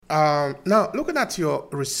Now, looking at your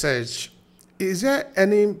research, is there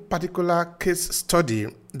any particular case study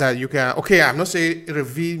that you can, okay, I'm not saying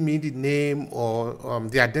reveal me the name or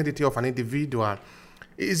the identity of an individual.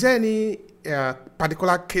 Is there any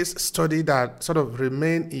particular case study that sort of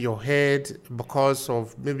remain in your head because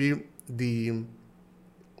of maybe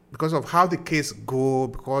because of how the case go,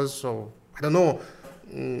 because of, I don't know,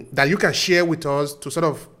 that you can share with us to sort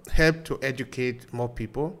of help to educate more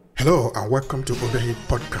people? Hello and welcome to Obehi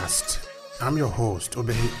Podcast. I'm your host,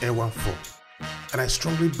 Obehi Ewanfo, and I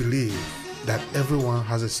strongly believe that everyone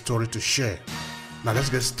has a story to share. Now let's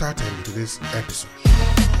get started into this episode.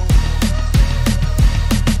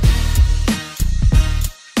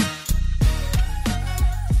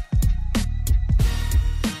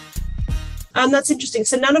 That's interesting.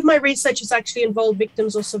 So none of my research has actually involved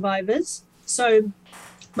victims or survivors. So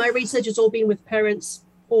my research has all been with parents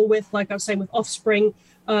or with, like I was saying, with offspring.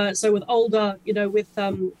 So with older, with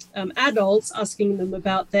adults, asking them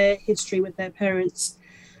about their history with their parents.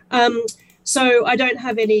 So I don't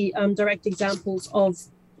have any direct examples of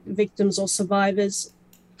victims or survivors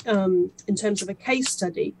in terms of a case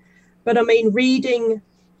study. But I mean, reading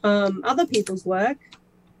other people's work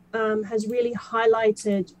has really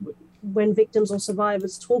highlighted, when victims or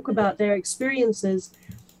survivors talk about their experiences,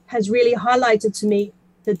 has really highlighted to me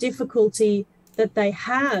the difficulty that they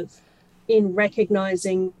have in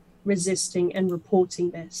recognizing, resisting, and reporting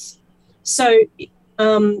this. So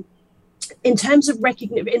in terms of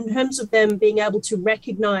them being able to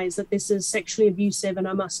recognize that this is sexually abusive and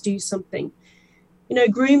I must do something,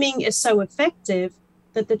 grooming is so effective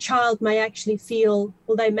that the child may actually feel,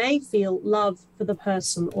 or they may feel love for the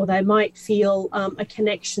person, or they might feel a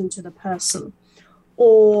connection to the person,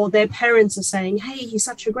 or their parents are saying, hey, he's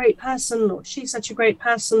such a great person, or she's such a great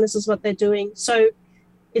person, this is what they're doing. So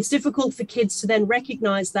it's difficult for kids to then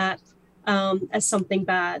recognize that as something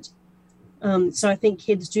bad. So I think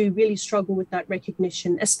kids do really struggle with that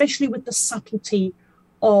recognition, especially with the subtlety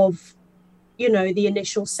of, the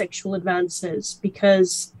initial sexual advances,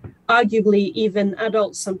 because arguably even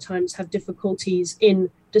adults sometimes have difficulties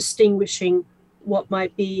in distinguishing what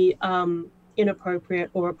might be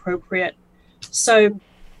inappropriate or appropriate. So,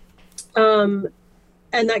 and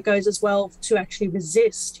that goes as well to actually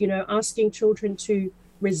resist, asking children to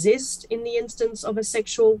resist in the instance of a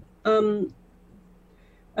sexual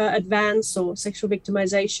advance or sexual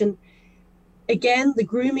victimization. Again, the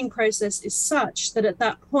grooming process is such that at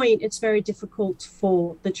that point, it's very difficult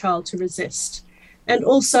for the child to resist. And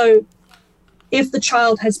also, if the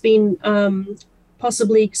child has been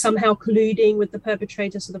possibly somehow colluding with the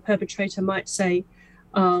perpetrator, so the perpetrator might say,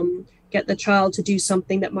 get the child to do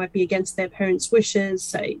something that might be against their parents' wishes,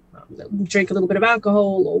 say, drink a little bit of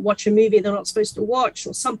alcohol or watch a movie they're not supposed to watch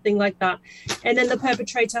or something like that. And then the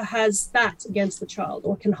perpetrator has that against the child,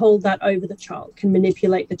 or can hold that over the child, can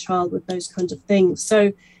manipulate the child with those kinds of things.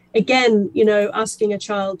 So again, asking a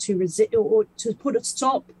child to resist or to put a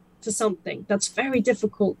stop to something, that's very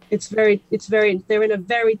difficult. They're in a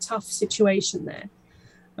very tough situation there.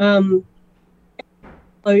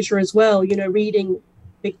 Closure as well, reading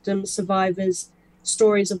victims, survivors,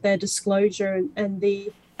 stories of their disclosure and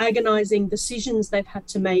the agonizing decisions they've had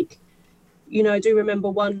to make. I do remember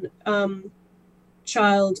one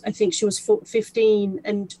child, I think she was 15,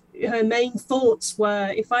 and her main thoughts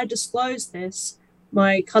were, if I disclose this,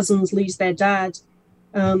 my cousins lose their dad.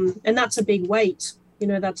 And that's a big weight.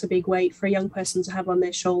 That's a big weight for a young person to have on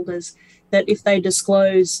their shoulders, that if they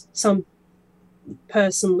disclose, some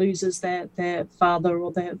person loses their father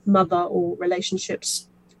or their mother, or relationships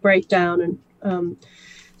break down. And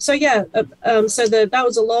so that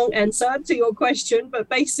was a long answer to your question, but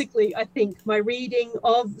basically I think my reading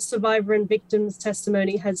of survivor and victims'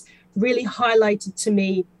 testimony has really highlighted to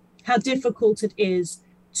me how difficult it is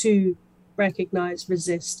to recognize,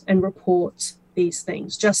 resist, and report these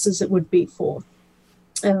things, just as it would be for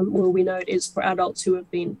we know it is for adults who have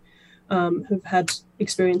been who've had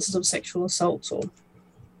experiences of sexual assault. Or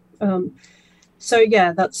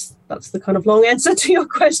that's the kind of long answer to your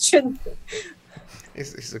question.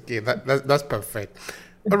 It's okay. That's perfect.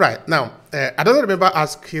 All right. Now, I don't remember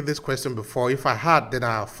asking this question before. If I had, then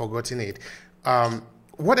I've forgotten it.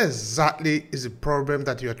 What exactly is the problem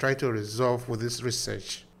that you're trying to resolve with this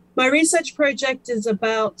research? My research project is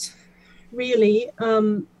about really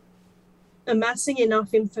amassing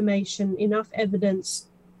enough information, enough evidence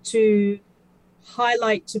to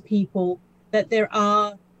highlight to people that there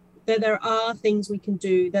are things we can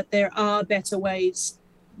do, that there are better ways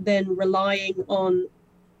than relying on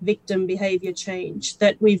victim behavior change,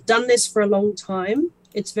 that we've done this for a long time.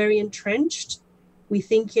 It's very entrenched. We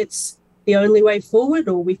think it's the only way forward,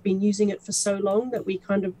 or we've been using it for so long that we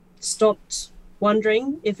kind of stopped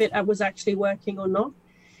wondering if it was actually working or not.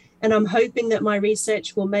 And I'm hoping that my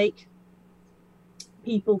research will make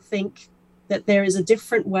people think that there is a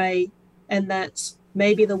different way, and that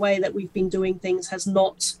maybe the way that we've been doing things has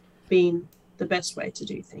not been the best way to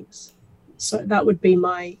do things. So that would be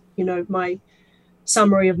my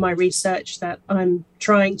summary of my research, that I'm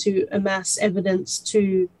trying to amass evidence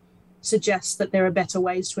to suggest that there are better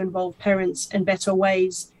ways to involve parents, and there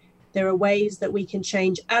are ways that we can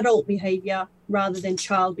change adult behavior rather than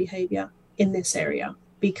child behavior in this area,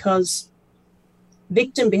 because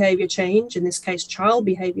victim behavior change, in this case child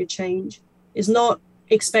behavior change, is not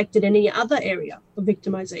expected in any other area of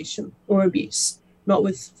victimization or abuse, not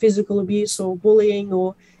with physical abuse or bullying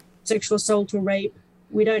or sexual assault or rape.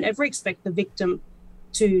 We don't ever expect the victim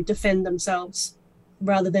to defend themselves,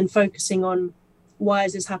 rather than focusing on why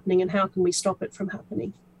is this happening and how can we stop it from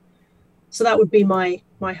happening. So that would be my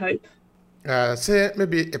hope. Say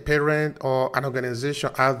maybe a parent or an organization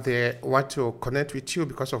out there want to connect with you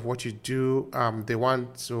because of what you do. They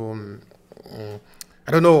want to,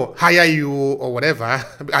 I don't know, hire you or whatever.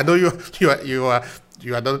 I know you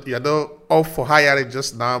are not all for hiring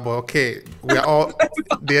just now, but okay, we are all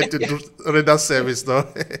there to do radar service, though.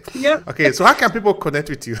 Yeah. Okay, so how can people connect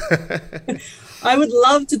with you? I would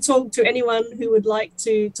love to talk to anyone who would like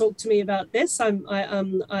to talk to me about this.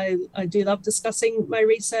 I do love discussing my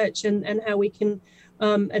research and how we can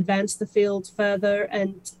advance the field further.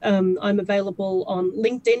 And I'm available on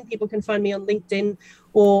LinkedIn. People can find me on LinkedIn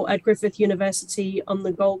or at Griffith University on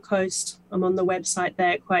the Gold Coast. I'm on the website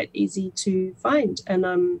there, quite easy to find. And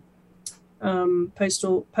I'm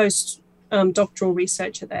doctoral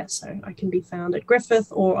researcher there, so I can be found at Griffith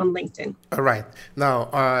or on LinkedIn. All right.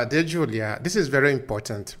 Now, dear Julia, this is very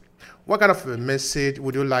important. What kind of a message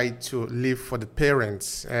would you like to leave for the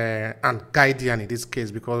parents and guardian in this case,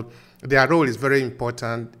 because their role is very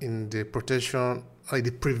important in the protection,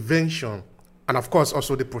 the prevention, and of course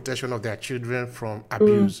also the protection of their children from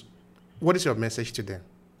abuse. What is your message to them?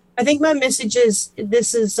 I think my message is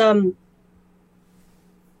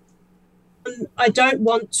I don't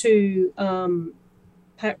want to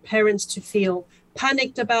parents to feel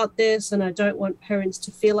panicked about this, and I don't want parents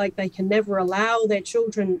to feel like they can never allow their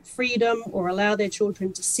children freedom or allow their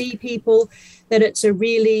children to see people, that it's a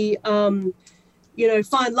really fine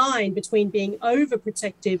line between being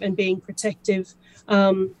overprotective and being protective,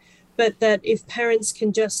 but that if parents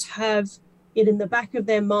can just have it in the back of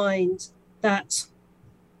their mind that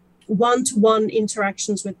one-to-one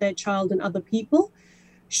interactions with their child and other people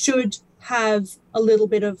should have a little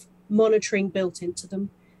bit of monitoring built into them.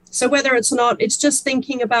 So whether it's not, it's just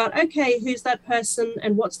thinking about, okay, who's that person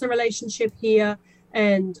and what's the relationship here?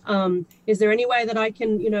 And is there any way that I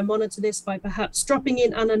can, monitor this by perhaps dropping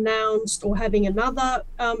in unannounced, or having another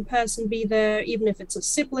person be there, even if it's a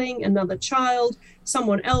sibling, another child,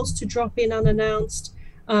 someone else to drop in unannounced.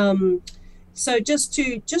 So just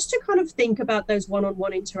to kind of think about those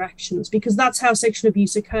one-on-one interactions, because that's how sexual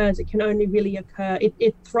abuse occurs. It can only really occur.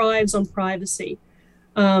 It thrives on privacy,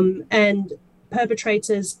 and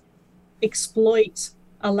perpetrators exploit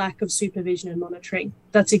a lack of supervision and monitoring.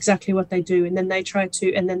 That's exactly what they do. And then they kind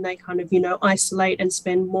of, isolate and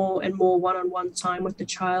spend more and more one-on-one time with the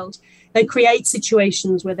child. They create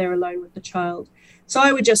situations where they're alone with the child. So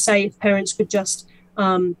I would just say, if parents could just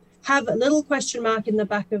have a little question mark in the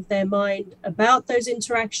back of their mind about those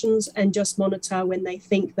interactions, and just monitor when they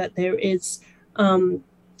think that there is,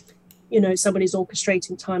 somebody's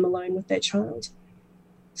orchestrating time alone with their child.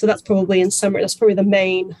 So that's probably, in summary, that's probably the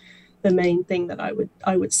main thing that I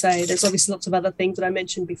would say. There's obviously lots of other things that I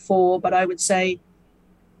mentioned before, but I would say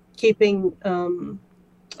keeping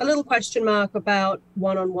a little question mark about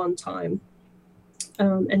one-on-one time,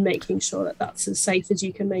 and making sure that that's as safe as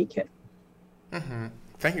you can make it. Mm-hmm.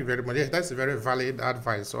 Thank you very much. Yeah, that's a very valid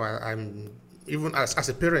advice. So I'm even as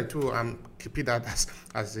a parent too, I'm keeping that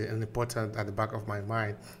as an important at the back of my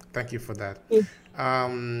mind. Thank you for that.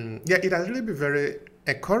 Yeah, it has really been very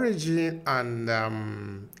encouraging and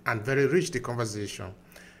very rich, the conversation.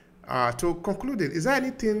 To conclude it, is there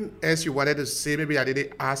anything else you wanted to say? Maybe I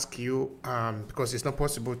didn't ask you, because it's not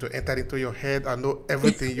possible to enter into your head and know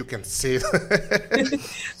everything you can say.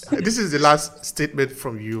 This is the last statement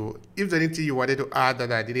from you. If there's anything you wanted to add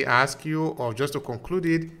that I didn't ask you, or just to conclude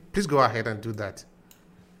it, please go ahead and do that.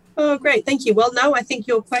 Oh, great. Thank you. Well, no, I think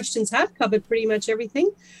your questions have covered pretty much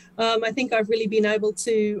everything. I think I've really been able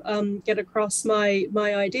to get across my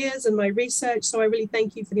ideas and my research. So I really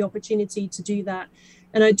thank you for the opportunity to do that.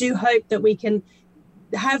 And I do hope that we can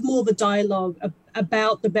have more of a dialogue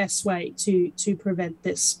about the best way to prevent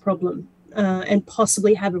this problem. and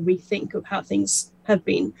possibly have a rethink of how things have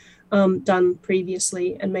been done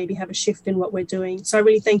previously, and maybe have a shift in what we're doing. So I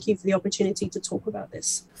really thank you for the opportunity to talk about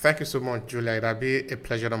this. Thank you so much, Julia. It'll be a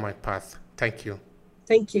pleasure on my path. Thank you.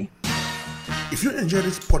 Thank you. If you enjoy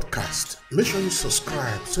this podcast, make sure you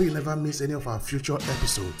subscribe so you never miss any of our future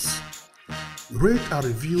episodes. Rate and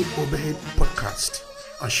review Obehead Podcast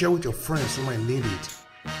and share with your friends who might need it.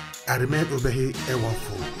 I remain Obehead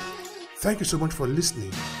Ewafo. Thank you so much for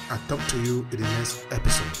listening, and talk to you in the next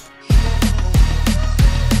episode.